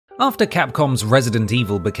After Capcom's Resident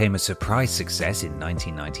Evil became a surprise success in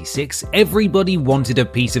 1996, everybody wanted a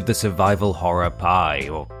piece of the survival horror pie,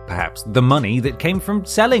 or perhaps the money that came from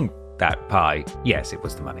selling that pie. Yes, it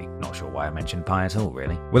was the money. Not sure why I mentioned pie at all,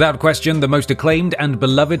 really. Without question, the most acclaimed and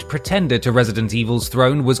beloved pretender to Resident Evil's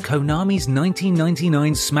throne was Konami's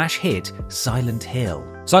 1999 smash hit, Silent Hill.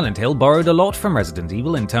 Silent Hill borrowed a lot from Resident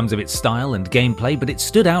Evil in terms of its style and gameplay, but it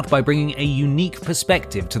stood out by bringing a unique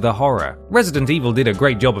perspective to the horror. Resident Evil did a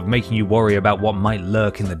great job of making you worry about what might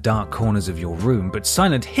lurk in the dark corners of your room, but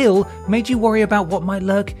Silent Hill made you worry about what might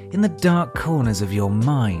lurk in the dark corners of your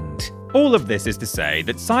mind. All of this is to say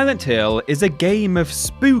that Silent Hill is a game of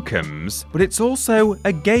spookums, but it's also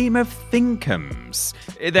a game of thinkums.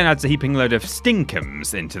 It then adds a heaping load of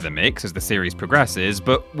stinkums into the mix as the series progresses,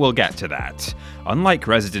 but we'll get to that. Unlike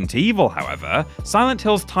Resident Evil, however, Silent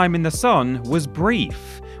Hill's time in the sun was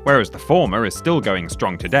brief. Whereas the former is still going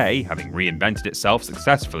strong today, having reinvented itself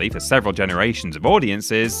successfully for several generations of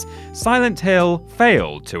audiences, Silent Hill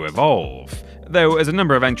failed to evolve. Though, as a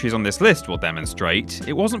number of entries on this list will demonstrate,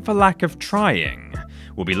 it wasn't for lack of trying.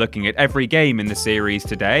 We'll be looking at every game in the series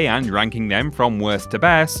today and ranking them from worst to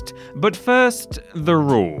best, but first, the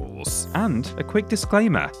rules, and a quick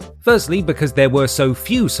disclaimer. Firstly, because there were so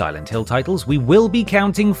few Silent Hill titles, we will be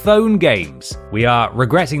counting phone games. We are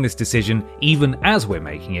regretting this decision even as we're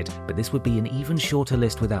making it, but this would be an even shorter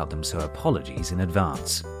list without them, so apologies in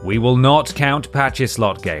advance. We will not count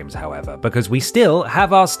patch-a-slot games, however, because we still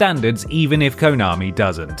have our standards even if Konami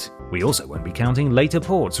doesn't. We also won't be counting later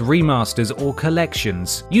ports, remasters, or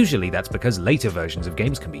collections. Usually that's because later versions of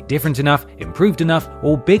games can be different enough, improved enough,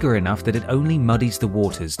 or bigger enough that it only muddies the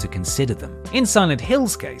waters to consider them. In Silent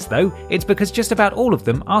Hill's case, though, it's because just about all of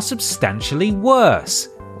them are substantially worse.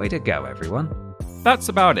 Way to go, everyone. That's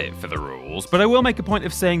about it for the rules, but I will make a point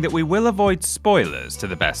of saying that we will avoid spoilers to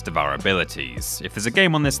the best of our abilities. If there's a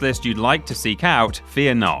game on this list you'd like to seek out,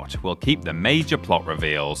 fear not, we'll keep the major plot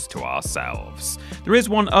reveals to ourselves. There is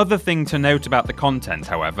one other thing to note about the content,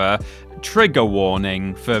 however. Trigger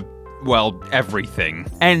warning for, well, everything.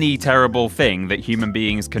 Any terrible thing that human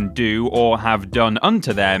beings can do or have done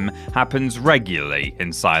unto them happens regularly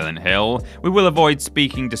in Silent Hill. We will avoid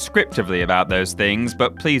speaking descriptively about those things,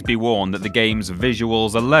 but please be warned that the game's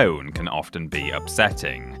visuals alone can often be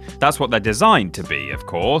upsetting. That's what they're designed to be, of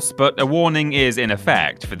course, but a warning is in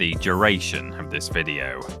effect for the duration of this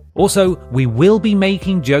video. Also, we will be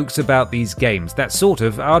making jokes about these games. That's sort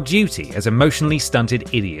of our duty as emotionally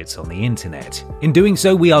stunted idiots on the internet. In doing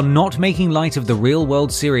so, we are not making light of the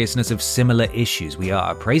real-world seriousness of similar issues. We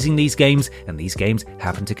are appraising these games, and these games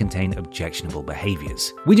happen to contain objectionable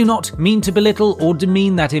behaviors. We do not mean to belittle or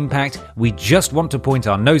demean that impact. We just want to point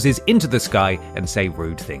our noses into the sky and say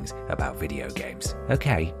rude things about video games.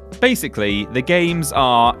 Okay? Basically, the games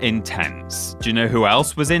are intense. Do you know who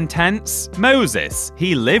else was intense? Moses.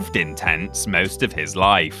 He lived in tents most of his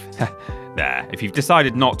life. There, if you've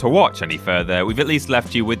decided not to watch any further, we've at least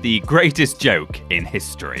left you with the greatest joke in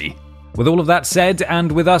history. With all of that said,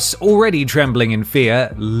 and with us already trembling in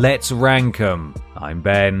fear, let's rank 'em. I'm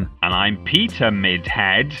Ben. And I'm Peter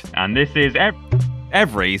Midhead, and this is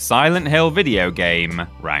every Silent Hill video game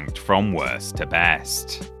ranked from worst to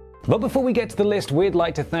best. But before we get to the list, we'd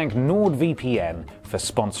like to thank NordVPN for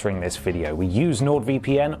sponsoring this video. We use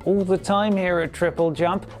NordVPN all the time here at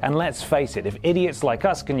TripleJump, and let's face it, if idiots like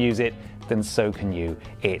us can use it, then so can you.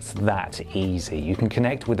 It's that easy. You can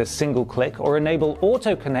connect with a single click or enable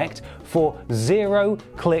auto-connect for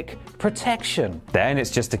zero-click protection. Then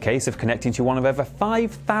it's just a case of connecting to one of over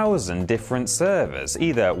 5,000 different servers,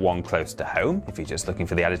 either one close to home, if you're just looking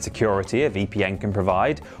for the added security a VPN can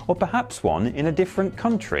provide, or perhaps one in a different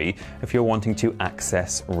country if you're wanting to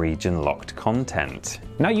access region-locked content.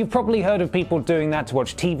 Now, you've probably heard of people doing that to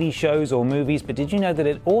watch TV shows or movies, but did you know that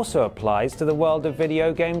it also applies to the world of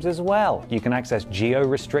video games as well? You can access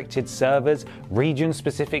geo-restricted servers,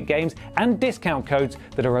 region-specific games, and discount codes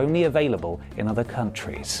that are only available in other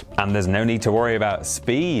countries. And there's no need to worry about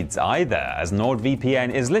speeds either, as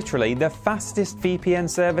NordVPN is literally the fastest VPN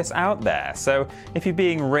service out there. So if you're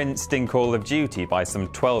being rinsed in Call of Duty by some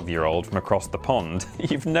 12-year-old from across the pond,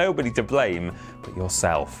 you've nobody to blame but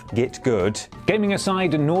yourself. Get good. Gaming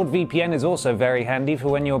aside, NordVPN is also very handy for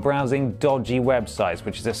when you're browsing dodgy websites,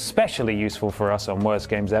 which is especially useful for us on Worst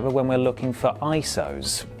Games Ever when we're looking for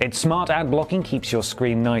ISOs. Its smart ad blocking keeps your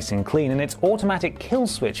screen nice and clean, and its automatic kill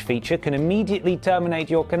switch feature can immediately terminate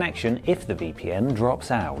your connection if the VPN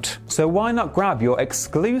drops out. So why not grab your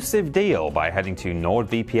exclusive deal by heading to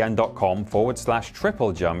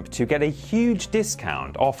nordvpn.com/TripleJump to get a huge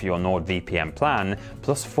discount off your NordVPN plan,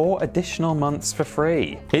 plus 4 additional months this for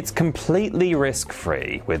free. It's completely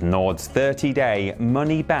risk-free with Nord's 30-day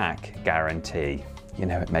money-back guarantee. You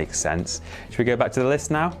know, it makes sense. Should we go back to the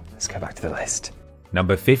list now? Let's go back to the list.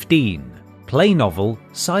 Number 15. Play novel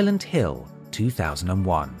Silent Hill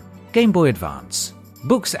 2001. Game Boy Advance.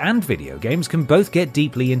 Books and video games can both get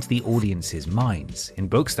deeply into the audience's minds. In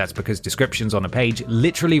books, that's because descriptions on a page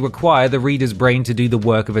literally require the reader's brain to do the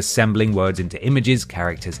work of assembling words into images,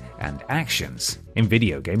 characters, and actions. In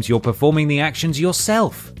video games, you're performing the actions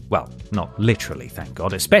yourself. Well, not literally, thank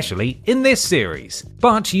God, especially in this series.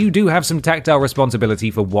 But you do have some tactile responsibility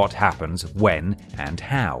for what happens, when, and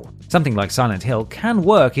how. Something like Silent Hill can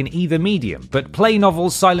work in either medium, but play novel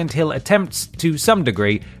Silent Hill attempts, to some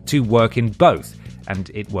degree, to work in both,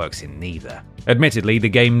 and it works in neither. Admittedly, the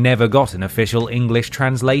game never got an official English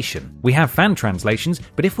translation. We have fan translations,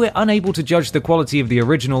 but if we're unable to judge the quality of the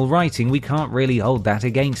original writing, we can't really hold that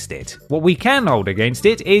against it. What we can hold against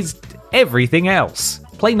it is everything else.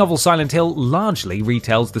 Play novel Silent Hill largely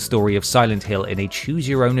retells the story of Silent Hill in a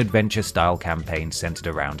choose-your-own-adventure style campaign centered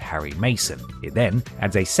around Harry Mason. It then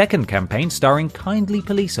adds a second campaign starring kindly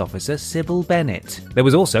police officer Sybil Bennett. There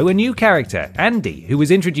was also a new character, Andy, who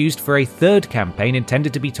was introduced for a third campaign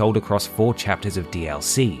intended to be told across 4 chapters of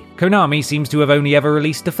DLC. Konami seems to have only ever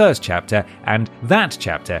released the first chapter, and that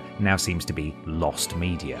chapter now seems to be lost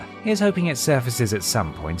media. Here's hoping it surfaces at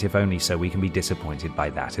some point, if only so we can be disappointed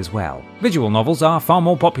by that as well. Visual novels are far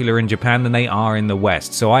more popular in Japan than they are in the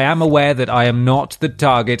West, so I am aware that I am not the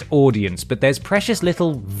target audience, but there's precious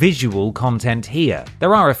little visual content here.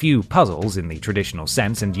 There are a few puzzles in the traditional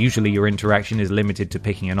sense, and usually your interaction is limited to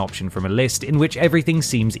picking an option from a list in which everything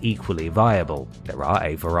seems equally viable. There are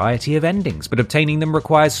a variety of endings, but obtaining them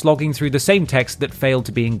requires slogging through the same text that failed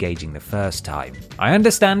to be engaging the first time. I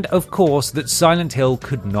understand, of course, that Silent Hill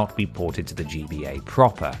could not be ported to the GBA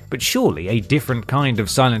proper, but surely a different kind of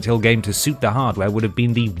Silent Hill game to suit the hardware would have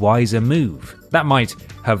been the wiser move. That might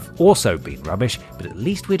have also been rubbish, but at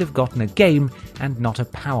least we'd have gotten a game and not a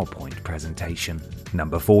PowerPoint presentation.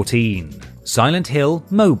 Number 14. Silent Hill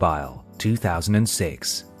Mobile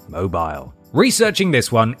 2006. Mobile. Researching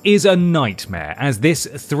this one is a nightmare, as this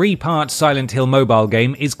 3-part Silent Hill mobile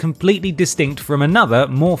game is completely distinct from another,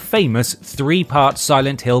 more famous 3-part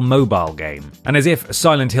Silent Hill mobile game. And as if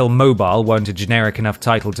Silent Hill Mobile weren't a generic enough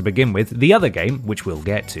title to begin with, the other game, which we'll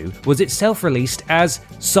get to, was itself released as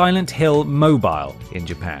Silent Hill Mobile in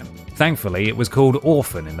Japan. Thankfully, it was called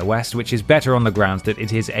Orphan in the West, which is better on the grounds that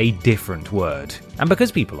it is a different word. And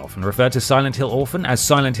because people often refer to Silent Hill Orphan as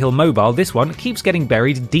Silent Hill Mobile, this one keeps getting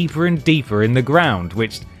buried deeper and deeper in the ground,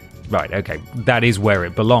 which... Right, okay, that is where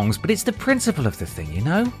it belongs, but it's the principle of the thing, you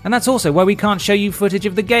know? And that's also why we can't show you footage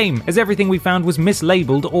of the game, as everything we found was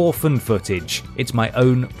mislabeled orphan footage. It's my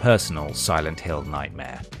own personal Silent Hill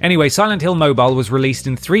nightmare. Anyway, Silent Hill Mobile was released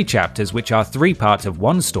in 3 chapters, which are 3 parts of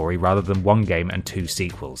one story rather than 1 game and 2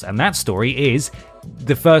 sequels. And that story is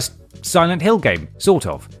the first Silent Hill game, sort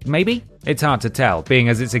of. Maybe? It's hard to tell, being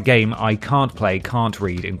as it's a game I can't play, can't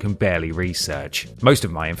read, and can barely research. Most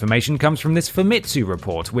of my information comes from this Famitsu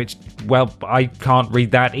report, which, well, I can't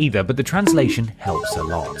read that either, but the translation helps a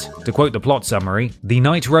lot. To quote the plot summary, "The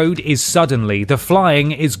night road is suddenly, the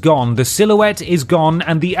flying is gone, the silhouette is gone,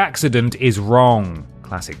 and the accident is wrong."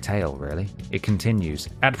 Classic tale, really. It continues.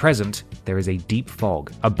 "At present, there is a deep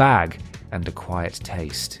fog, a bag, and a quiet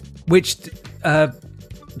taste." Which,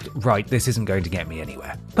 right, this isn't going to get me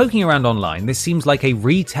anywhere. Poking around online, this seems like a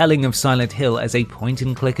retelling of Silent Hill as a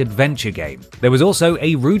point-and-click adventure game. There was also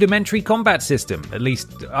a rudimentary combat system. At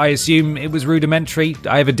least, I assume it was rudimentary.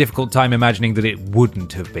 I have a difficult time imagining that it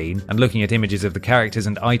wouldn't have been. And looking at images of the characters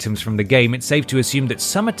and items from the game, it's safe to assume that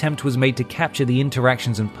some attempt was made to capture the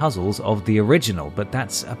interactions and puzzles of the original, but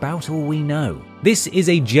that's about all we know. This is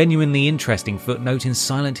a genuinely interesting footnote in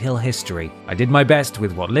Silent Hill history. I did my best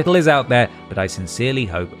with what little is out there, but I sincerely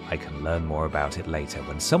hope I can learn more about it later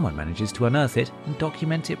when someone manages to unearth it and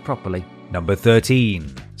document it properly. Number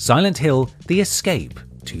 13. Silent Hill The Escape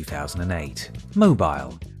 2008.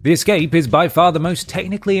 Mobile. The Escape is by far the most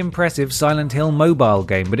technically impressive Silent Hill mobile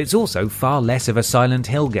game, but it's also far less of a Silent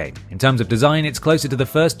Hill game. In terms of design, it's closer to the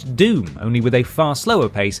first Doom, only with a far slower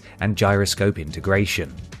pace and gyroscope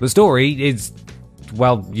integration. The story is,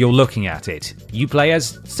 well, you're looking at it. You play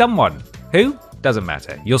as someone. Who? Doesn't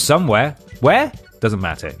matter. You're somewhere. Where? Doesn't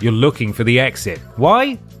matter. You're looking for the exit.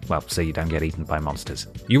 Why? Well, so you don't get eaten by monsters.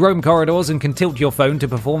 You roam corridors and can tilt your phone to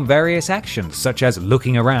perform various actions, such as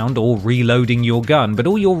looking around or reloading your gun, but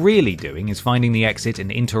all you're really doing is finding the exit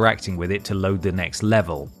and interacting with it to load the next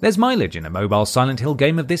level. There's mileage in a mobile Silent Hill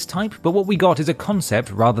game of this type, but what we got is a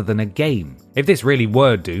concept rather than a game. If this really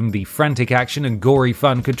were Doom, the frantic action and gory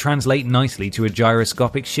fun could translate nicely to a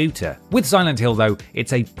gyroscopic shooter. With Silent Hill though,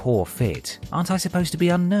 it's a poor fit. Aren't I supposed to be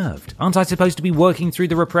unnerved? Aren't I supposed to be working through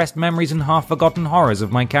the repressed memories and half-forgotten horrors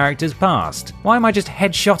of my character's past? Why am I just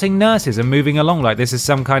headshotting nurses and moving along like this is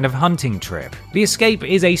some kind of hunting trip? The Escape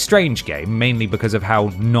is a strange game, mainly because of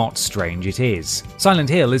how not strange it is. Silent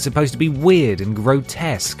Hill is supposed to be weird and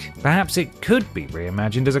grotesque. Perhaps it could be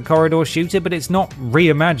reimagined as a corridor shooter, but it's not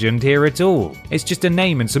reimagined here at all. It's just a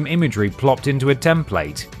name and some imagery plopped into a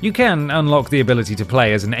template. You can unlock the ability to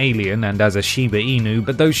play as an alien and as a Shiba Inu,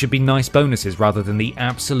 but those should be nice bonuses rather than the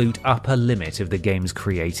absolute upper limit of the game's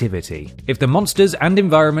creativity. If the monsters and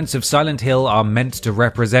environments of Silent Hill are meant to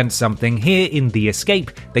represent something, here in The Escape,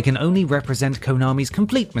 they can only represent Konami's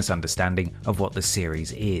complete misunderstanding of what the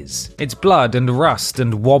series is. It's blood and rust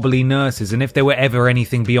and wobbly nurses, and if there were ever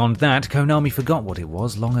anything beyond that, Konami forgot what it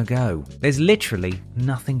was long ago. There's literally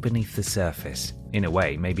nothing beneath the surface. In a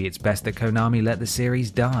way, maybe it's best that Konami let the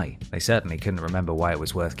series die. They certainly couldn't remember why it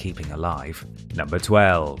was worth keeping alive. Number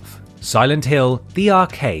 12. Silent Hill: The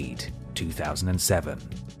Arcade, 2007.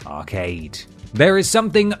 Arcade. There is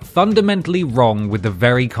something fundamentally wrong with the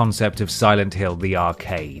very concept of Silent Hill: The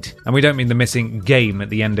Arcade. And we don't mean the missing game at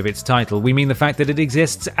the end of its title, we mean the fact that it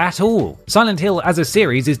exists at all. Silent Hill as a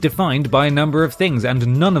series is defined by a number of things,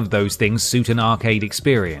 and none of those things suit an arcade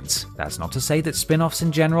experience. That's not to say that spin-offs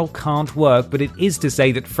in general can't work, but it is to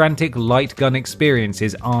say that frantic light gun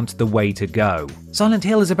experiences aren't the way to go. Silent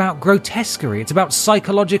Hill is about grotesquerie, it's about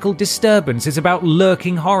psychological disturbance, it's about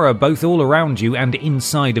lurking horror both all around you and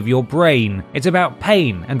inside of your brain. It's about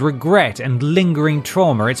pain and regret and lingering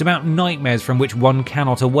trauma. It's about nightmares from which one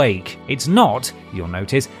cannot awake. It's not, you'll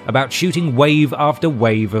notice, about shooting wave after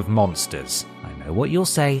wave of monsters. I know what you'll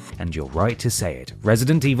say, and you're right to say it.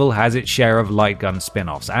 Resident Evil has its share of light gun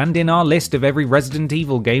spin-offs, and in our list of every Resident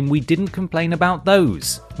Evil game, we didn't complain about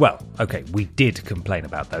those. Well, okay, we did complain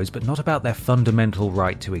about those, but not about their fundamental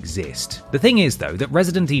right to exist. The thing is, though, that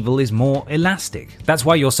Resident Evil is more elastic. That's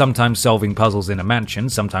why you're sometimes solving puzzles in a mansion,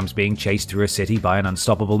 sometimes being chased through a city by an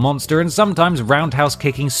unstoppable monster, and sometimes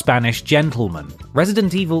roundhouse-kicking Spanish gentlemen.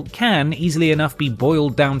 Resident Evil can easily enough be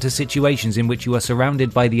boiled down to situations in which you are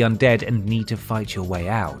surrounded by the undead and need to fight your way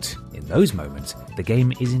out. In those moments, the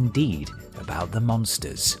game is indeed about the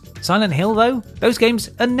monsters. Silent Hill, though, those games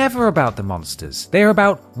are never about the monsters. They're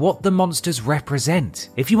about what the monsters represent.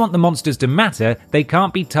 If you want the monsters to matter, they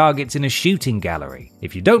can't be targets in a shooting gallery.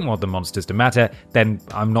 If you don't want the monsters to matter, then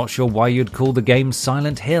I'm not sure why you'd call the game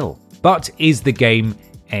Silent Hill. But is the game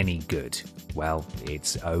any good? Well,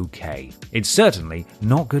 it's okay. It's certainly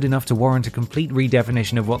not good enough to warrant a complete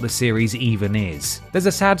redefinition of what the series even is. There's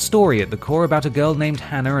a sad story at the core about a girl named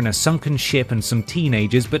Hannah and a sunken ship and some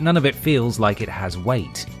teenagers, but none of it feels like it has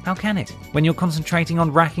weight. How can it, when you're concentrating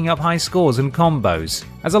on racking up high scores and combos?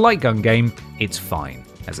 As a light gun game, it's fine.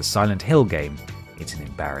 As a Silent Hill game, it's an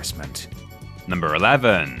embarrassment. Number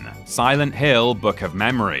 11. Silent Hill: Book of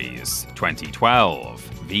Memories, 2012.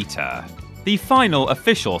 Vita. The final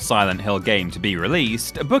official Silent Hill game to be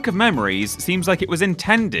released, Book of Memories seems like it was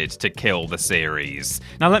intended to kill the series.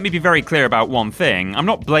 Now let me be very clear about one thing, I'm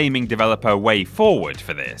not blaming developer WayForward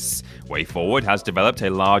for this. WayForward has developed a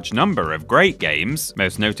large number of great games,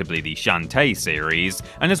 most notably the Shantae series,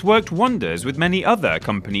 and has worked wonders with many other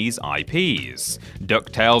companies' IPs.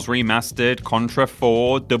 DuckTales Remastered, Contra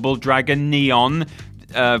 4, Double Dragon Neon,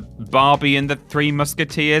 Barbie and the Three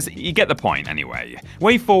Musketeers, you get the point anyway.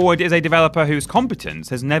 WayForward is a developer whose competence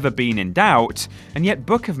has never been in doubt, and yet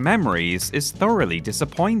Book of Memories is thoroughly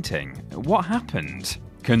disappointing. What happened?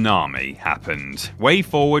 Konami happened.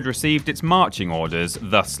 WayForward received its marching orders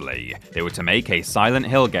thusly. They were to make a Silent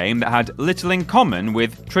Hill game that had little in common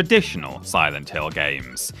with traditional Silent Hill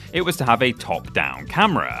games. It was to have a top-down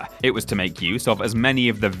camera. It was to make use of as many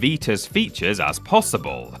of the Vita's features as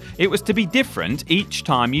possible. It was to be different each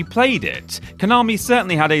time you played it. Konami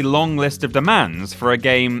certainly had a long list of demands for a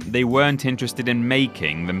game they weren't interested in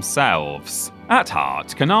making themselves. At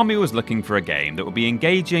heart, Konami was looking for a game that would be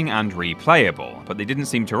engaging and replayable, but they didn't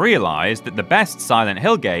seem to realise that the best Silent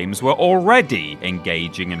Hill games were already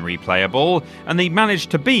engaging and replayable, and they managed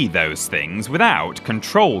to be those things without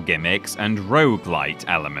control gimmicks and roguelite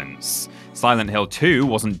elements. Silent Hill 2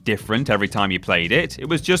 wasn't different every time you played it, it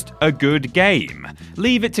was just a good game.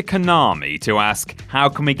 Leave it to Konami to ask, how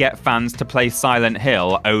can we get fans to play Silent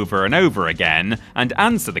Hill over and over again, and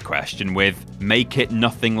answer the question with, make it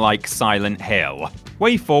nothing like Silent Hill.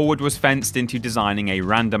 WayForward was fenced into designing a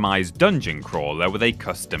randomized dungeon crawler with a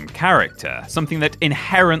custom character, something that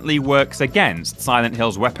inherently works against Silent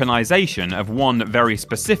Hill's weaponization of one very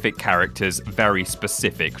specific character's very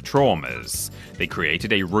specific traumas. They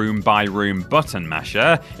created a room-by-room button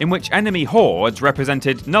masher, in which enemy hordes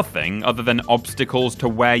represented nothing other than obstacles to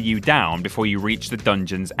wear you down before you reach the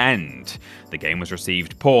dungeon's end. The game was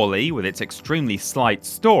received poorly, with its extremely slight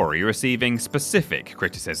story receiving specific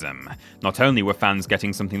criticism. Not only were fans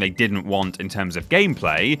getting something they didn't want in terms of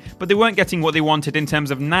gameplay, but they weren't getting what they wanted in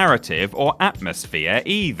terms of narrative or atmosphere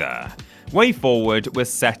either. WayForward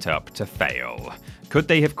was set up to fail. Could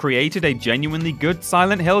they have created a genuinely good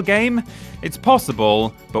Silent Hill game? It's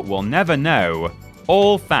possible, but we'll never know.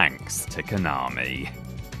 All thanks to Konami.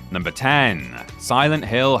 Number 10. Silent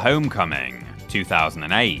Hill Homecoming,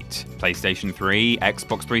 2008, PlayStation 3,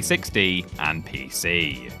 Xbox 360, and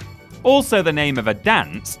PC. Also the name of a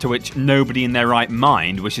dance to which nobody in their right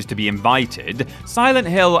mind wishes to be invited, Silent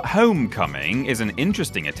Hill Homecoming is an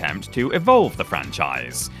interesting attempt to evolve the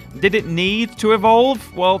franchise. Did it need to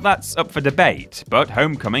evolve? Well, that's up for debate, but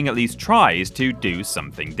Homecoming at least tries to do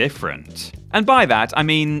something different. And by that, I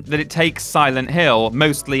mean that it takes Silent Hill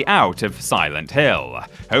mostly out of Silent Hill.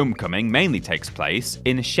 Homecoming mainly takes place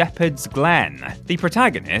in Shepherd's Glen. The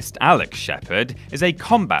protagonist, Alex Shepard, is a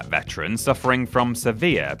combat veteran suffering from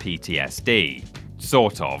severe PTSD.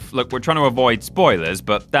 Sort of. Look, we're trying to avoid spoilers,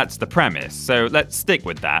 but that's the premise, so let's stick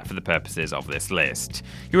with that for the purposes of this list.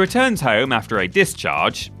 He returns home after a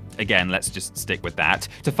discharge. Again, let's just stick with that,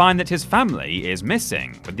 to find that his family is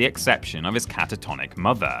missing, with the exception of his catatonic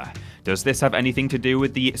mother. Does this have anything to do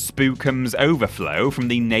with the spookums overflow from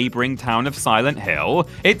the neighbouring town of Silent Hill?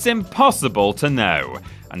 It's impossible to know,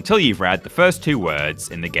 until you've read the first two words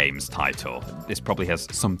in the game's title. This probably has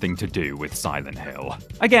something to do with Silent Hill.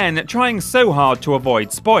 Again, trying so hard to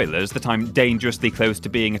avoid spoilers that I'm dangerously close to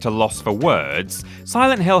being at a loss for words,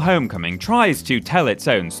 Silent Hill Homecoming tries to tell its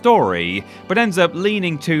own story, but ends up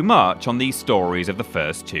leaning too much on the stories of the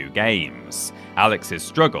first two games. Alex's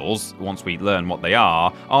struggles, once we learn what they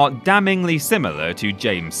are damningly similar to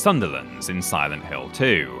James Sunderland's in Silent Hill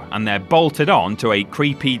 2, and they're bolted on to a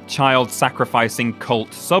creepy child-sacrificing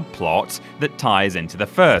cult subplot that ties into the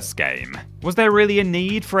first game. Was there really a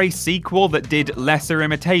need for a sequel that did lesser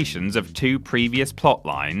imitations of two previous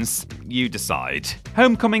plotlines? You decide.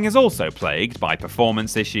 Homecoming is also plagued by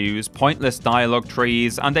performance issues, pointless dialogue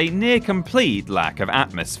trees, and a near-complete lack of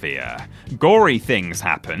atmosphere. Gory things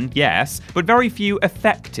happen, yes, but very few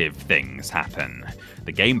effective things happen.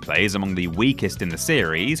 The gameplay is among the weakest in the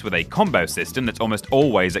series, with a combo system that's almost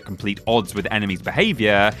always at complete odds with enemies'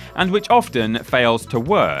 behaviour, and which often fails to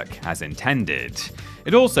work as intended.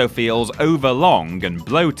 It also feels overlong and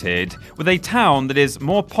bloated, with a town that is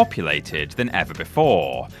more populated than ever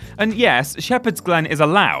before. And yes, Shepherd's Glen is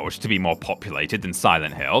allowed to be more populated than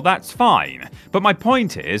Silent Hill, that's fine. But my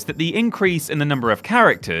point is that the increase in the number of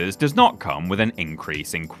characters does not come with an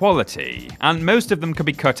increase in quality, and most of them can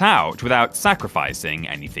be cut out without sacrificing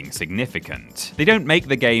anything significant. They don't make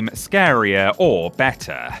the game scarier or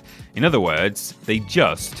better. In other words, they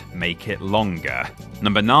just make it longer.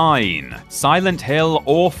 Number 9. Silent Hill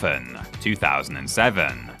Orphan,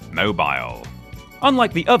 2007, mobile.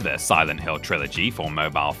 Unlike the other Silent Hill trilogy for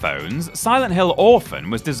mobile phones, Silent Hill Orphan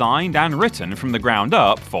was designed and written from the ground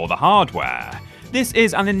up for the hardware. This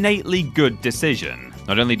is an innately good decision.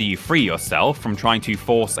 Not only do you free yourself from trying to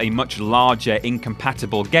force a much larger,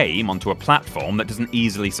 incompatible game onto a platform that doesn't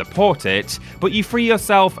easily support it, but you free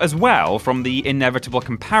yourself as well from the inevitable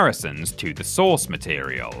comparisons to the source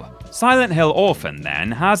material. Silent Hill Orphan,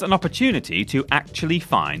 then, has an opportunity to actually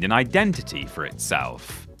find an identity for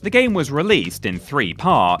itself. The game was released in 3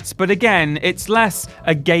 parts, but again, it's less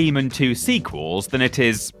a game and 2 sequels than it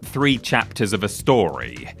is 3 chapters of a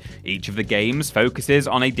story. Each of the games focuses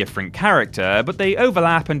on a different character, but they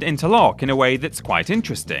overlap and interlock in a way that's quite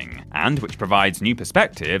interesting, and which provides new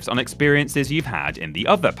perspectives on experiences you've had in the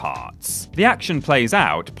other parts. The action plays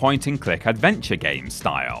out point-and-click adventure game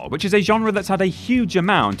style, which is a genre that's had a huge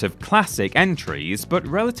amount of classic entries, but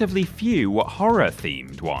relatively few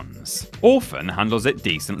horror-themed ones. Orphan handles it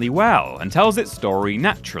decently decently well and tells its story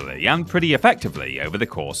naturally and pretty effectively over the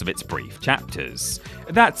course of its brief chapters.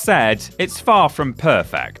 That said, it's far from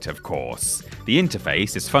perfect, of course. The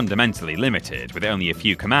interface is fundamentally limited, with only a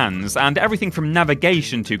few commands, and everything from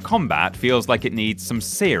navigation to combat feels like it needs some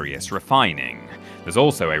serious refining. There's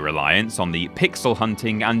also a reliance on the pixel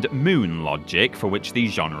hunting and moon logic for which the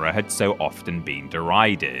genre had so often been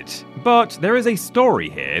derided. But there is a story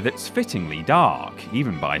here that's fittingly dark,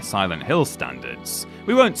 even by Silent Hill standards.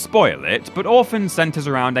 We won't spoil it, but Orphan centers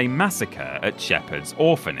around a massacre at Shepherd's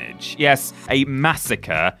orphanage. Yes, a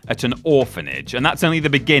massacre at an orphanage, and that's only the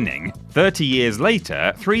beginning. 30 years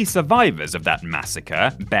later, 3 survivors of that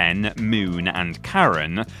massacre, Ben, Moon, and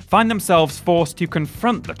Karen, find themselves forced to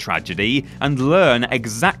confront the tragedy and learn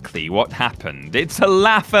exactly what happened. It's a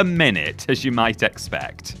laugh a minute, as you might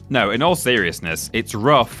expect. No, in all seriousness, it's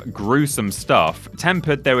rough, gruesome stuff,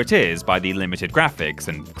 tempered though it is by the limited graphics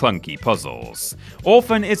and clunky puzzles.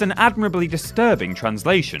 Orphan is an admirably disturbing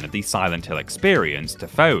translation of the Silent Hill experience to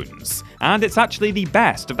phones, and it's actually the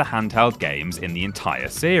best of the handheld games in the entire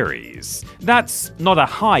series. That's not a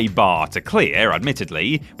high bar to clear,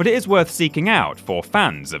 admittedly, but it is worth seeking out for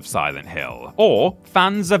fans of Silent Hill, or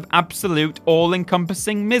fans of absolute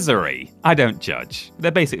all-encompassing misery. I don't judge. They're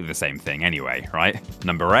basically the same thing anyway, right?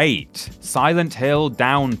 Number 8. Silent Hill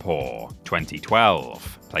Downpour,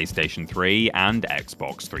 2012. PlayStation 3 and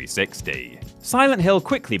Xbox 360. Silent Hill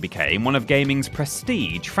quickly became one of gaming's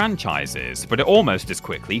prestige franchises, but it almost as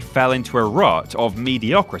quickly fell into a rut of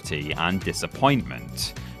mediocrity and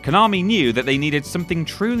disappointment. Konami knew that they needed something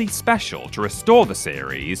truly special to restore the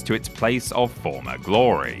series to its place of former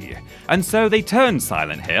glory. And so they turned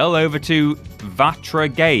Silent Hill over to Vatra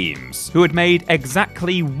Games, who had made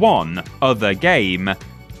exactly one other game,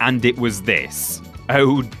 and it was this.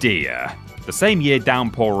 Oh dear. The same year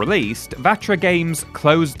Downpour released, Vatra Games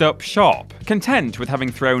closed up shop, content with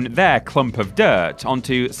having thrown their clump of dirt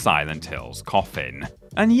onto Silent Hill's coffin.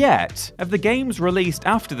 And yet, of the games released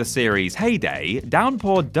after the series' heyday,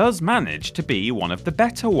 Downpour does manage to be one of the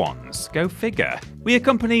better ones. Go figure. We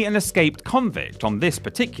accompany an escaped convict on this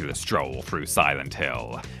particular stroll through Silent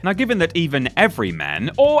Hill. Now, given that even every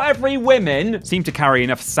men, or every women, seem to carry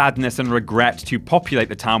enough sadness and regret to populate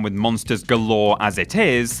the town with monsters galore as it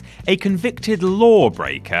is, a convicted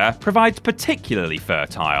lawbreaker provides particularly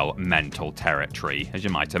fertile mental territory, as you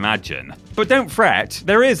might imagine. But don't fret,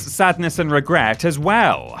 there is sadness and regret as well.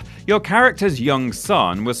 Your character's young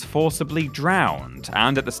son was forcibly drowned,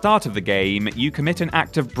 and at the start of the game, you commit an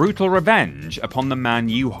act of brutal revenge upon the man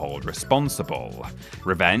you hold responsible.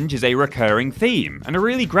 Revenge is a recurring theme, and a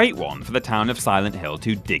really great one for the town of Silent Hill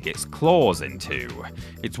to dig its claws into.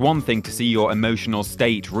 It's one thing to see your emotional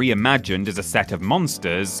state reimagined as a set of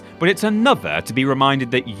monsters, but it's another to be reminded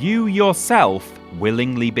that you yourself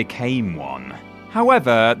willingly became one.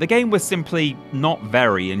 However, the game was simply not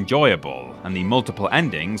very enjoyable, and the multiple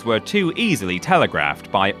endings were too easily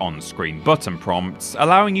telegraphed by on-screen button prompts,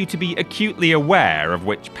 allowing you to be acutely aware of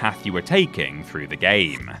which path you were taking through the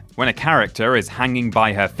game. When a character is hanging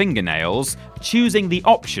by her fingernails, choosing the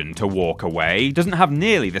option to walk away doesn't have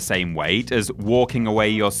nearly the same weight as walking away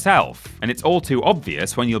yourself, and it's all too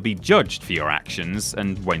obvious when you'll be judged for your actions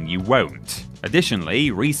and when you won't.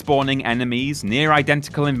 Additionally, respawning enemies,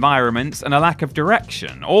 near-identical environments, and a lack of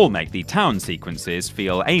direction all make the town sequences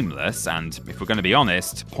feel aimless and, if we're going to be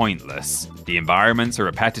honest, pointless. The environments are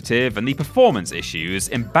repetitive and the performance issues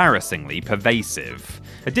embarrassingly pervasive.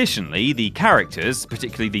 Additionally, the characters,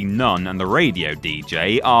 particularly the nun and the radio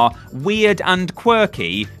DJ, are weird and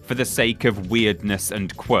quirky for the sake of weirdness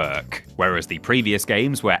and quirk. Whereas the previous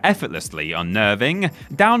games were effortlessly unnerving,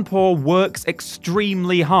 Downpour works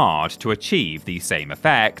extremely hard to achieve the same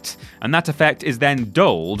effect, and that effect is then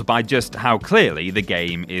dulled by just how clearly the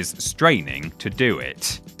game is straining to do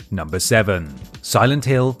it. Number 7. Silent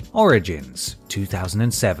Hill Origins,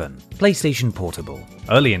 2007. PlayStation Portable.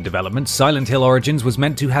 Early in development, Silent Hill Origins was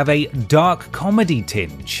meant to have a dark comedy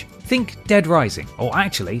tinge. Think Dead Rising, or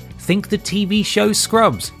actually, think the TV show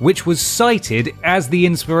Scrubs, which was cited as the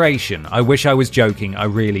inspiration. I wish I was joking, I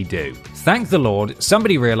really do. Thank the Lord,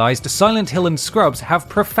 somebody realised Silent Hill and Scrubs have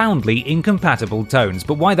profoundly incompatible tones,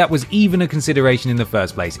 but why that was even a consideration in the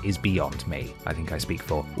first place is beyond me. I think I speak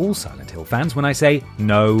for all Silent Hill fans when I say,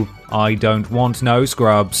 no, I don't want no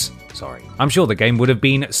Scrubs. Sorry. I'm sure the game would have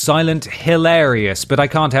been silent hilarious, but I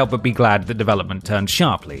can't help but be glad that development turned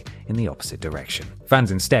sharply in the opposite direction. Fans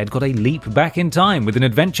instead got a leap back in time with an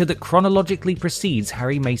adventure that chronologically precedes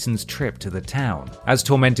Harry Mason's trip to the town. As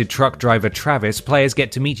tormented truck driver Travis, players get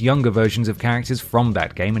to meet younger versions of characters from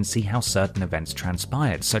that game and see how certain events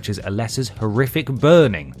transpired, such as Alessa's horrific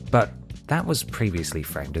burning. But that was previously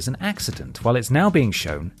framed as an accident, while it's now being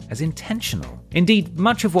shown as intentional. Indeed,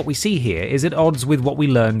 much of what we see here is at odds with what we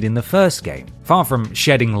learned in the first game. Far from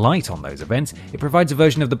shedding light on those events, it provides a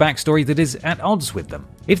version of the backstory that is at odds with them.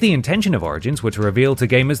 If the intention of Origins were to reveal to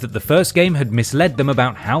gamers that the first game had misled them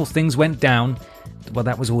about how things went down, well,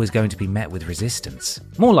 that was always going to be met with resistance.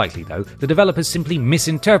 More likely, though, the developers simply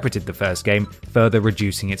misinterpreted the first game, further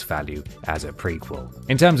reducing its value as a prequel.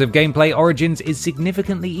 In terms of gameplay, Origins is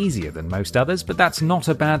significantly easier than most others, but that's not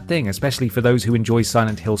a bad thing, especially for those who enjoy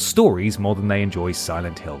Silent Hill stories more than they enjoy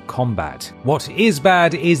Silent Hill combat. What is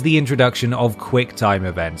bad is the introduction of quick time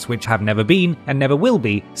events, which have never been, and never will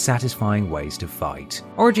be, satisfying ways to fight.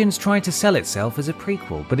 Origins tried to sell itself as a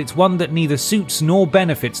prequel, but it's one that neither suits nor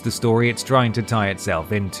benefits the story it's trying to tie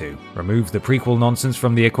itself into. Remove the prequel nonsense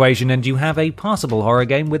from the equation and you have a passable horror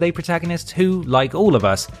game with a protagonist who, like all of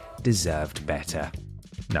us, deserved better.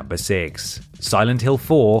 Number 6. Silent Hill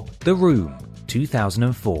 4: The Room,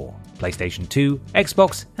 2004. PlayStation 2,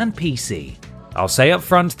 Xbox, and PC. I'll say up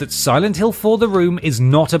front that Silent Hill 4: The Room is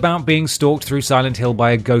not about being stalked through Silent Hill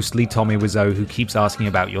by a ghostly Tommy Wiseau who keeps asking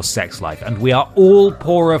about your sex life, and we are all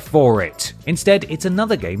poorer for it. Instead, it's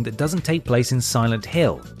another game that doesn't take place in Silent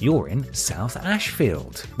Hill. You're in South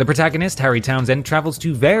Ashfield. The protagonist, Harry Townsend, travels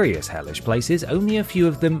to various hellish places, only a few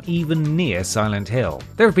of them even near Silent Hill.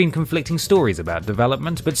 There have been conflicting stories about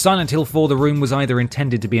development, but Silent Hill 4: The Room was either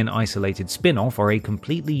intended to be an isolated spin-off or a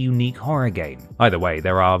completely unique horror game. Either way,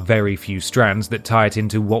 there are very few strands that tie it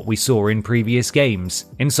into what we saw in previous games.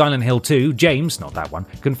 In Silent Hill 2, James, not that one,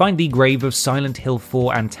 can find the grave of Silent Hill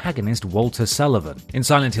 4 antagonist Walter Sullivan. In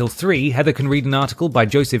Silent Hill 3, Heather can read an article by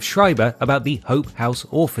Joseph Schreiber about the Hope House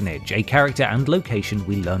Orphanage, a character and location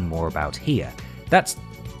we learn more about here. That's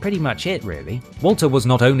pretty much it, really. Walter was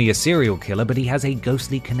not only a serial killer, but he has a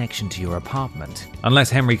ghostly connection to your apartment. Unless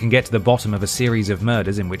Henry can get to the bottom of a series of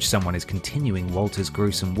murders in which someone is continuing Walter's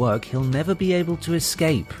gruesome work, he'll never be able to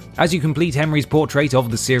escape. As you complete Henry's portrait of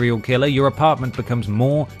the serial killer, your apartment becomes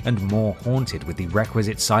more and more haunted, with the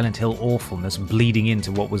requisite Silent Hill awfulness bleeding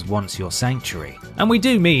into what was once your sanctuary. And we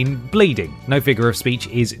do mean bleeding. No figure of speech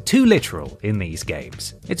is too literal in these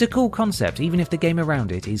games. It's a cool concept, even if the game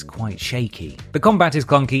around it is quite shaky. The combat is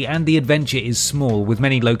clunky and the adventure is small, with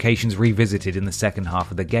many locations revisited in the second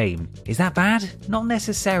half of the game. Is that bad? Not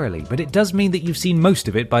necessarily, but it does mean that you've seen most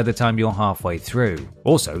of it by the time you're halfway through.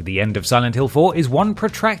 Also, the end of Silent Hill 4 is one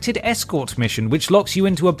protracted escort mission, which locks you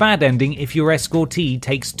into a bad ending if your escortee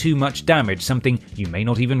takes too much damage, something you may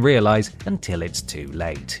not even realize until it's too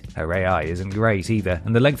late. Her AI isn't great either,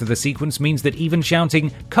 and the length of the sequence means that even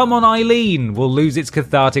shouting, "Come on Eileen," will lose its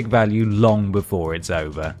cathartic value long before it's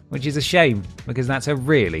over. Which is a shame, because that's a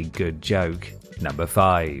really good joke. Number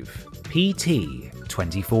 5. PT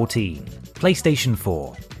 2014. PlayStation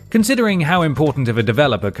 4. Considering how important of a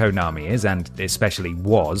developer Konami is, and especially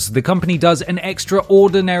was, the company does an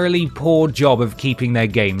extraordinarily poor job of keeping their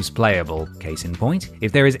games playable. Case in point,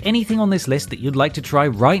 if there is anything on this list that you'd like to try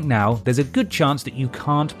right now, there's a good chance that you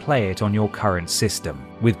can't play it on your current system.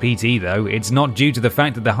 With PT though, it's not due to the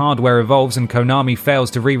fact that the hardware evolves and Konami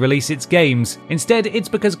fails to re-release its games. Instead, it's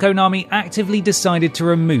because Konami actively decided to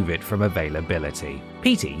remove it from availability.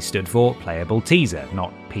 PT stood for Playable Teaser,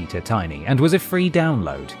 not Peter Tiny, and was a free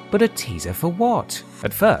download. But a teaser for what?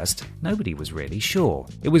 At first, nobody was really sure.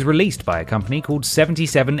 It was released by a company called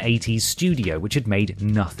 7780s Studio, which had made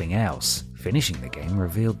nothing else. Finishing the game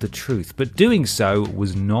revealed the truth, but doing so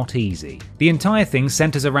was not easy. The entire thing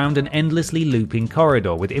centers around an endlessly looping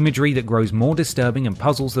corridor with imagery that grows more disturbing and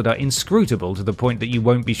puzzles that are inscrutable to the point that you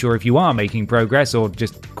won't be sure if you are making progress or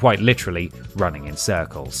just quite literally running in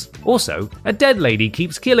circles. Also, a dead lady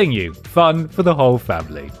keeps killing you. Fun for the whole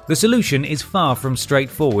family. The solution is far from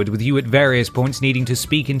straightforward, with you at various points needing to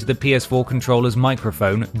speak into the PS4 controller's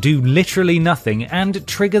microphone, do literally nothing, and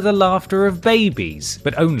trigger the laughter of babies,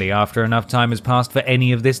 but only after enough time has passed for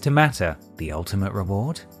any of this to matter. The ultimate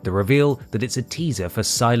reward? The reveal that it's a teaser for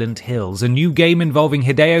Silent Hills, a new game involving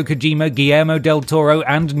Hideo Kojima, Guillermo del Toro,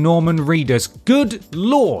 and Norman Reedus. Good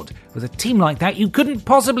lord! With a team like that, you couldn't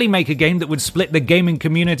possibly make a game that would split the gaming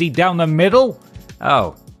community down the middle?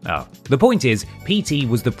 Oh. The point is, PT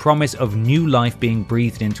was the promise of new life being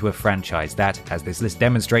breathed into a franchise that, as this list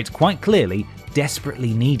demonstrates quite clearly,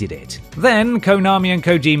 desperately needed it. Then, Konami and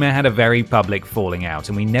Kojima had a very public falling out,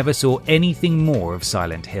 and we never saw anything more of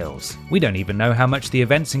Silent Hills. We don't even know how much the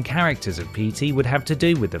events and characters of PT would have to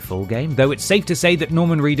do with the full game, though it's safe to say that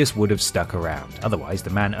Norman Reedus would have stuck around. Otherwise, the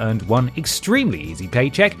man earned one extremely easy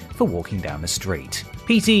paycheck for walking down the street.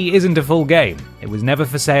 PT isn't a full game. It was never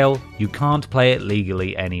for sale. You can't play it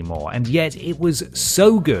legally anywhere. anymore, and yet it was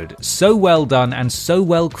so good, so well done, and so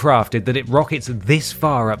well crafted that it rockets this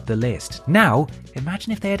far up the list. Now,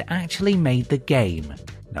 imagine if they had actually made the game.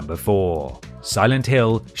 Number 4. Silent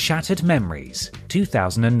Hill Shattered Memories,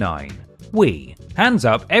 2009. Wii. Hands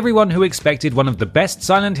up everyone who expected one of the best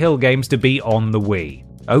Silent Hill games to be on the Wii.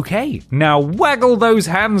 Okay, now waggle those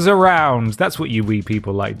hands around. That's what you Wii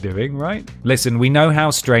people like doing, right? Listen, we know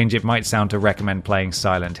how strange it might sound to recommend playing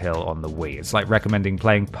Silent Hill on the Wii. It's like recommending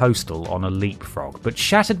playing Postal on a Leapfrog, but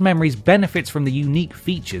Shattered Memories benefits from the unique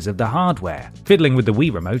features of the hardware. Fiddling with the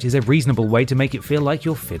Wii remote is a reasonable way to make it feel like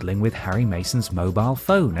you're fiddling with Harry Mason's mobile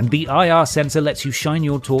phone, and the IR sensor lets you shine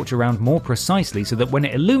your torch around more precisely so that when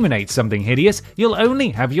it illuminates something hideous, you'll only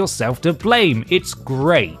have yourself to blame. It's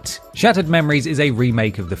great. Shattered Memories is a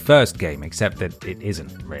remake of the first game, except that it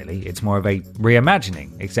isn't really. It's more of a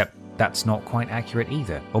reimagining, except that's not quite accurate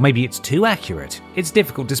either. Or maybe it's too accurate. It's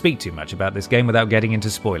difficult to speak too much about this game without getting into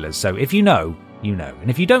spoilers, so if you know, you know. And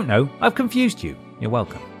if you don't know, I've confused you. You're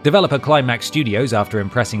welcome. Developer Climax Studios, after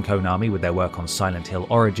impressing Konami with their work on Silent Hill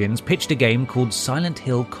Origins, pitched a game called Silent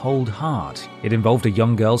Hill Cold Heart. It involved a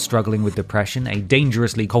young girl struggling with depression, a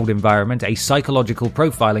dangerously cold environment, a psychological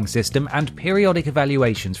profiling system, and periodic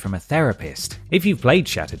evaluations from a therapist. If you've played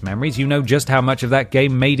Shattered Memories, you know just how much of that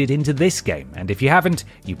game made it into this game, and if you haven't,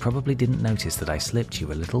 you probably didn't notice that I slipped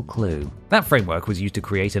you a little clue. That framework was used to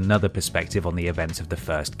create another perspective on the events of the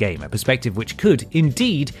first game, a perspective which could,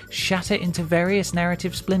 indeed, shatter into various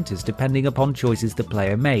narrative splinters depending upon choices the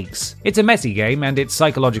player makes. It's a messy game, and its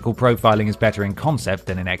psychological profiling is better in concept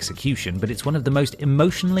than in execution, but it's one of the most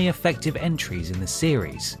emotionally effective entries in the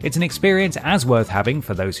series. It's an experience as worth having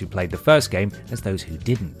for those who played the first game as those who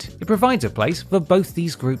didn't. It provides a place for both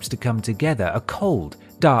these groups to come together, a cold,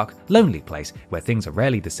 dark, lonely place where things are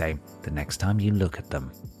rarely the same the next time you look at them.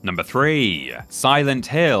 Number 3. Silent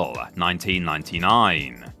Hill,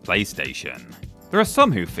 1999. PlayStation. There are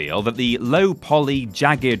some who feel that the low-poly,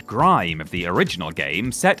 jagged grime of the original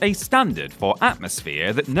game set a standard for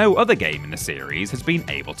atmosphere that no other game in the series has been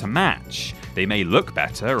able to match. They may look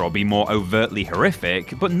better or be more overtly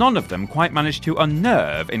horrific, but none of them quite managed to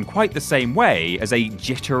unnerve in quite the same way as a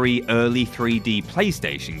jittery early 3D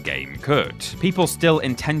PlayStation game could. People still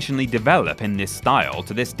intentionally develop in this style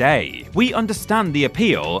to this day. We understand the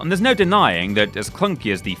appeal, and there's no denying that as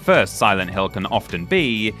clunky as the first Silent Hill can often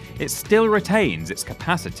be, it still retains its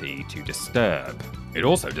capacity to disturb. It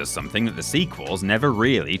also does something that the sequels never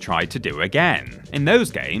really tried to do again. In those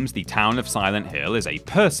games, the town of Silent Hill is a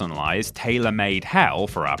personalised, tailor-made hell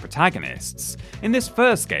for our protagonists. In this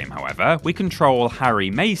first game, however, we control Harry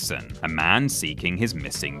Mason, a man seeking his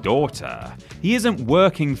missing daughter. He isn't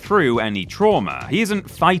working through any trauma, he isn't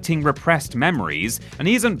fighting repressed memories, and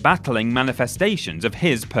he isn't battling manifestations of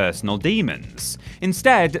his personal demons.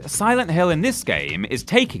 Instead, Silent Hill in this game is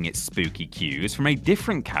taking its spooky cues from a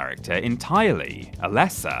different character entirely.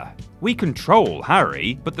 Alessa. We control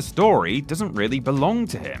Harry, but the story doesn't really belong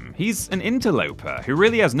to him. He's an interloper who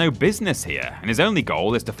really has no business here, and his only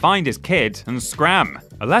goal is to find his kid and scram.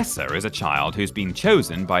 Alessa is a child who's been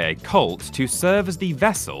chosen by a cult to serve as the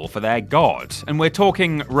vessel for their god, and we're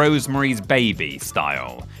talking Rosemary's Baby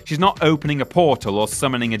style. She's not opening a portal or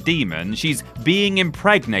summoning a demon, she's being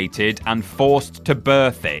impregnated and forced to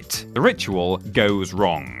birth it. The ritual goes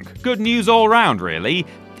wrong. Good news all round, really.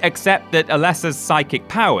 Except that Alessa's psychic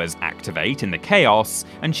powers activate in the chaos,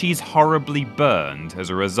 and she's horribly burned as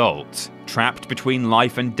a result. Trapped between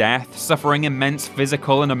life and death, suffering immense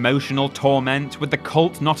physical and emotional torment, with the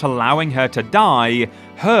cult not allowing her to die,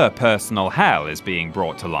 her personal hell is being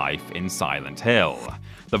brought to life in Silent Hill.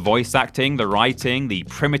 The voice acting, the writing, the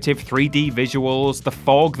primitive 3D visuals, the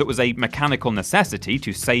fog that was a mechanical necessity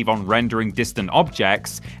to save on rendering distant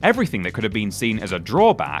objects, everything that could have been seen as a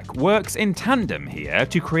drawback works in tandem here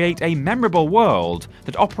to create a memorable world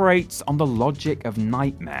that operates on the logic of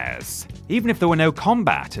nightmares. Even if there were no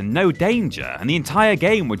combat and no danger, and the entire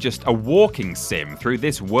game were just a walking sim through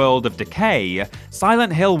this world of decay,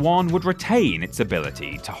 Silent Hill 1 would retain its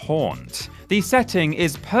ability to haunt. The setting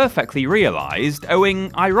is perfectly realised,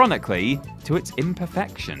 owing, ironically, to its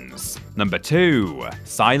imperfections. Number 2.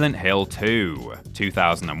 Silent Hill 2,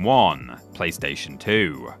 2001, PlayStation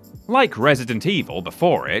 2. Like Resident Evil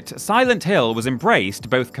before it, Silent Hill was embraced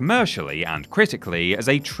both commercially and critically as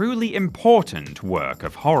a truly important work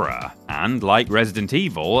of horror. And like Resident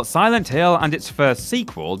Evil, Silent Hill and its first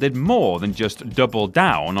sequel did more than just double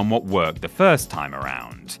down on what worked the first time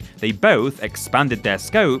around. They both expanded their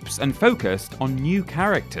scopes and focused on new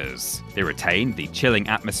characters. They retained the chilling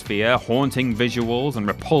atmosphere, haunting visuals, and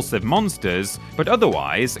repulsive monsters monsters, but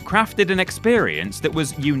otherwise crafted an experience that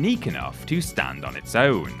was unique enough to stand on its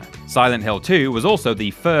own. Silent Hill 2 was also the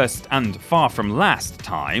first and far from last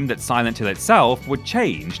time that Silent Hill itself would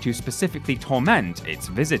change to specifically torment its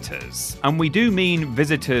visitors. And we do mean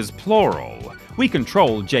visitors plural. We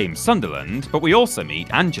control James Sunderland, but we also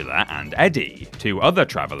meet Angela and Eddie, two other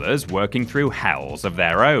travellers working through hells of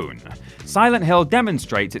their own. Silent Hill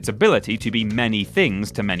demonstrates its ability to be many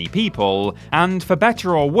things to many people, and for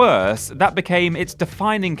better or worse, that became its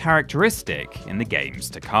defining characteristic in the games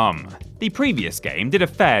to come. The previous game did a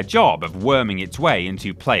fair job of worming its way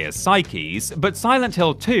into players' psyches, but Silent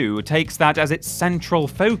Hill 2 takes that as its central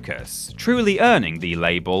focus, truly earning the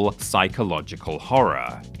label psychological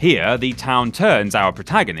horror. Here, the town turns our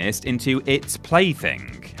protagonist into its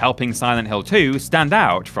plaything, helping Silent Hill 2 stand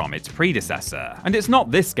out from its predecessor. And it's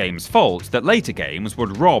not this game's fault that later games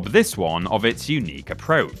would rob this one of its unique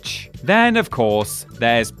approach. Then, of course,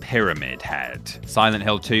 there's Pyramid Head, Silent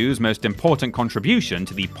Hill 2's most important contribution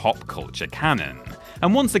to the pop culture canon.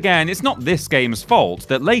 And once again, it's not this game's fault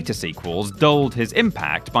that later sequels dulled his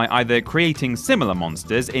impact by either creating similar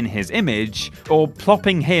monsters in his image, or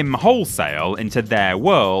plopping him wholesale into their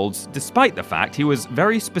worlds, despite the fact he was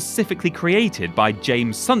very specifically created by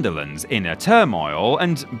James Sunderland's inner turmoil,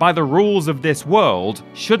 and by the rules of this world,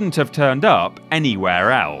 shouldn't have turned up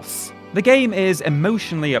anywhere else. The game is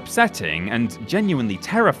emotionally upsetting and genuinely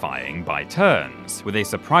terrifying by turns, with a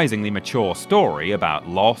surprisingly mature story about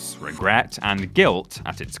loss, regret, and guilt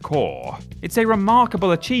at its core. It's a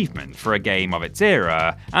remarkable achievement for a game of its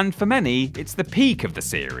era, and for many, it's the peak of the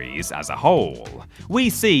series as a whole. We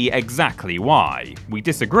see exactly why. We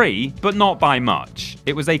disagree, but not by much.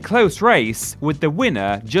 It was a close race, with the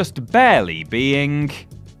winner just barely being...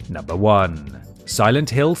 Number 1. Silent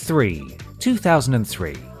Hill 3,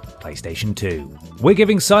 2003. PlayStation 2. We're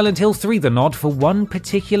giving Silent Hill 3 the nod for one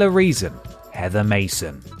particular reason: Heather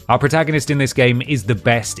Mason. Our protagonist in this game is the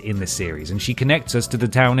best in the series, and she connects us to the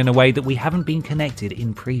town in a way that we haven't been connected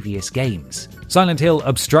in previous games. Silent Hill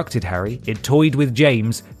obstructed Harry, it toyed with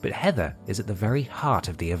James, but Heather is at the very heart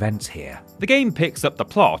of the events here. The game picks up the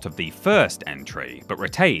plot of the first entry, but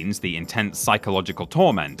retains the intense psychological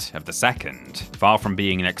torment of the second. Far from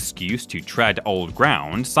being an excuse to tread old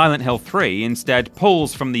ground, Silent Hill 3 instead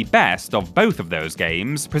pulls from the best of both of those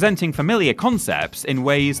games, presenting familiar concepts in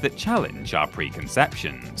ways that challenge our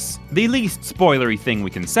preconceptions. The least spoilery thing we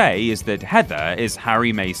can say is that Heather is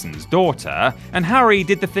Harry Mason's daughter, and Harry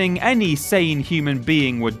did the thing any sane human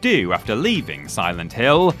being would do after leaving Silent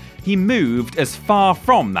Hill. He moved as far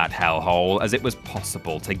from that hellhole as it was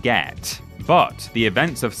possible to get. But the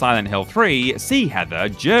events of Silent Hill 3 see Heather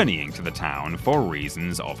journeying to the town for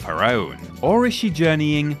reasons of her own. Or is she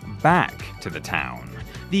journeying back to the town?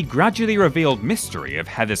 The gradually revealed mystery of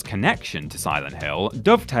Heather's connection to Silent Hill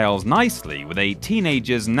dovetails nicely with a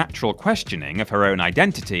teenager's natural questioning of her own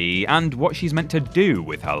identity and what she's meant to do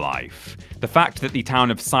with her life. The fact that the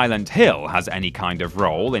town of Silent Hill has any kind of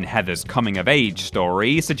role in Heather's coming-of-age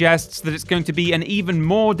story suggests that it's going to be an even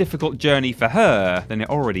more difficult journey for her than it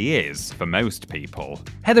already is for most people.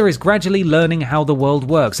 Heather is gradually learning how the world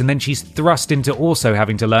works, and then she's thrust into also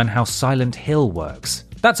having to learn how Silent Hill works.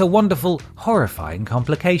 That's a wonderful, horrifying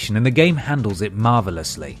complication, and the game handles it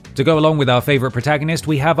marvelously. To go along with our favourite protagonist,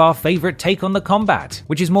 we have our favourite take on the combat,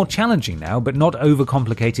 which is more challenging now, but not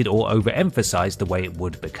overcomplicated or overemphasised the way it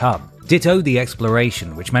would become. Ditto the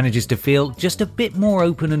exploration, which manages to feel just a bit more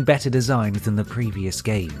open and better designed than the previous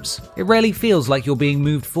games. It rarely feels like you're being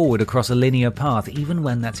moved forward across a linear path, even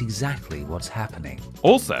when that's exactly what's happening.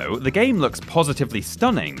 Also, the game looks positively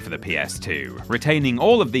stunning for the PS2, retaining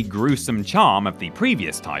all of the gruesome charm of the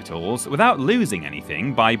previous titles without losing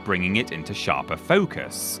anything by bringing it into sharper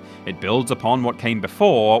focus. It builds upon what came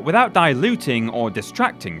before without diluting or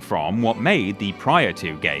distracting from what made the prior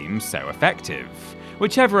two games so effective.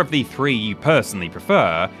 Whichever of the three you personally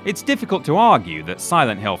prefer, it's difficult to argue that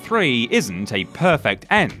Silent Hill 3 isn't a perfect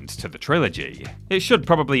end to the trilogy. It should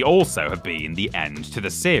probably also have been the end to the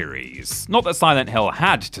series. Not that Silent Hill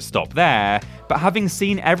had to stop there, but having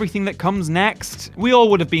seen everything that comes next, we all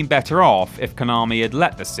would have been better off if Konami had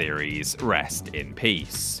let the series rest in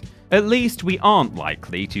peace. At least we aren't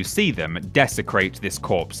likely to see them desecrate this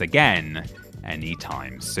corpse again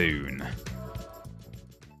anytime soon.